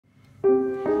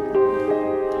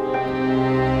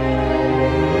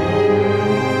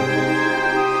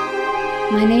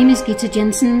is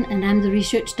Jebsen and I'm the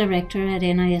Research Director at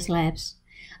NIH Labs.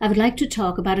 I would like to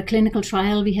talk about a clinical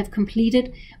trial we have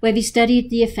completed where we studied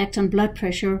the effect on blood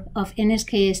pressure of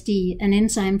NSKSD, an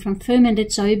enzyme from fermented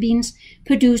soybeans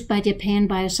produced by Japan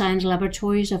Bioscience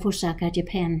Laboratories of Osaka,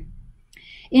 Japan.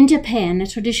 In Japan, a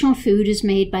traditional food is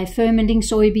made by fermenting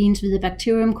soybeans with a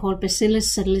bacterium called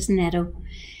Bacillus subtilis natto.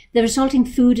 The resulting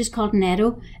food is called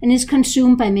natto and is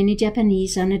consumed by many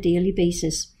Japanese on a daily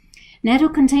basis.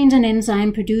 Natto contains an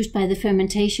enzyme produced by the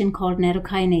fermentation called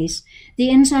nattokinase.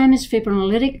 The enzyme is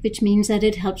fibrinolytic, which means that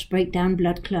it helps break down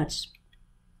blood clots.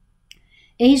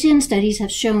 Asian studies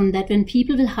have shown that when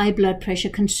people with high blood pressure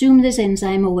consume this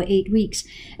enzyme over 8 weeks,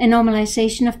 a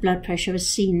normalization of blood pressure is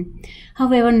seen.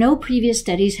 However, no previous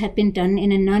studies had been done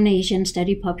in a non-Asian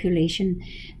study population.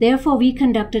 Therefore, we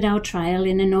conducted our trial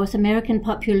in a North American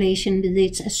population with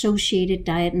its associated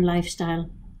diet and lifestyle.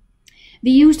 We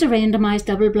used a randomized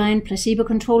double-blind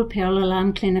placebo-controlled parallel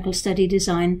arm clinical study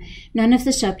design. None of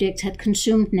the subjects had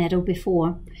consumed natto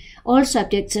before. All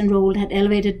subjects enrolled had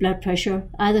elevated blood pressure,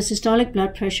 either systolic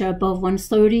blood pressure above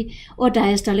 130 or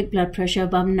diastolic blood pressure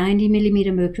above 90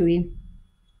 mm mercury.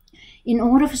 In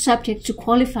order for subjects to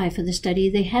qualify for the study,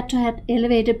 they had to have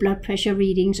elevated blood pressure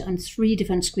readings on 3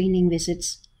 different screening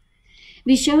visits.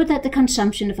 We showed that the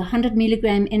consumption of 100 mg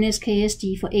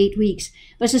NSKSD for 8 weeks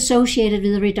was associated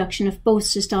with a reduction of both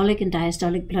systolic and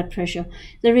diastolic blood pressure.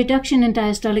 The reduction in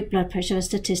diastolic blood pressure was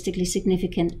statistically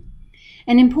significant.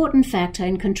 An important factor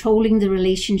in controlling the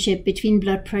relationship between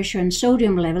blood pressure and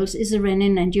sodium levels is the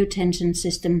renin-angiotensin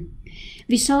system.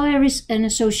 We saw an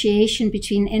association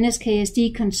between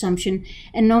NSKSD consumption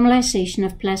and normalization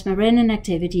of plasma renin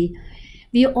activity.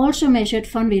 We also measured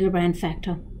von Willebrand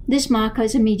factor. This marker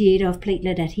is a mediator of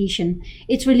platelet adhesion.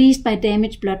 It's released by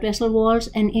damaged blood vessel walls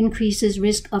and increases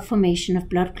risk of formation of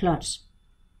blood clots.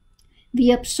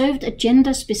 We observed a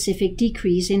gender-specific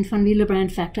decrease in von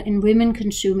Willebrand factor in women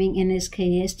consuming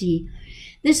NSKSD.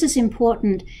 This is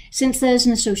important since there is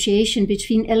an association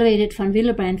between elevated von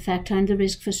Willebrand factor and the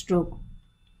risk for stroke.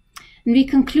 And we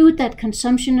conclude that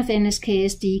consumption of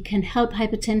NSKSD can help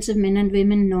hypertensive men and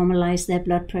women normalize their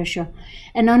blood pressure.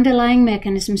 An underlying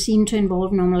mechanism seemed to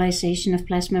involve normalization of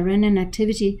plasma renin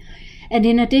activity, and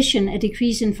in addition, a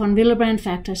decrease in von Willebrand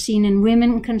factor seen in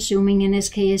women consuming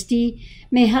NSKSD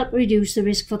may help reduce the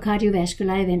risk for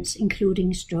cardiovascular events,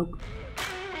 including stroke.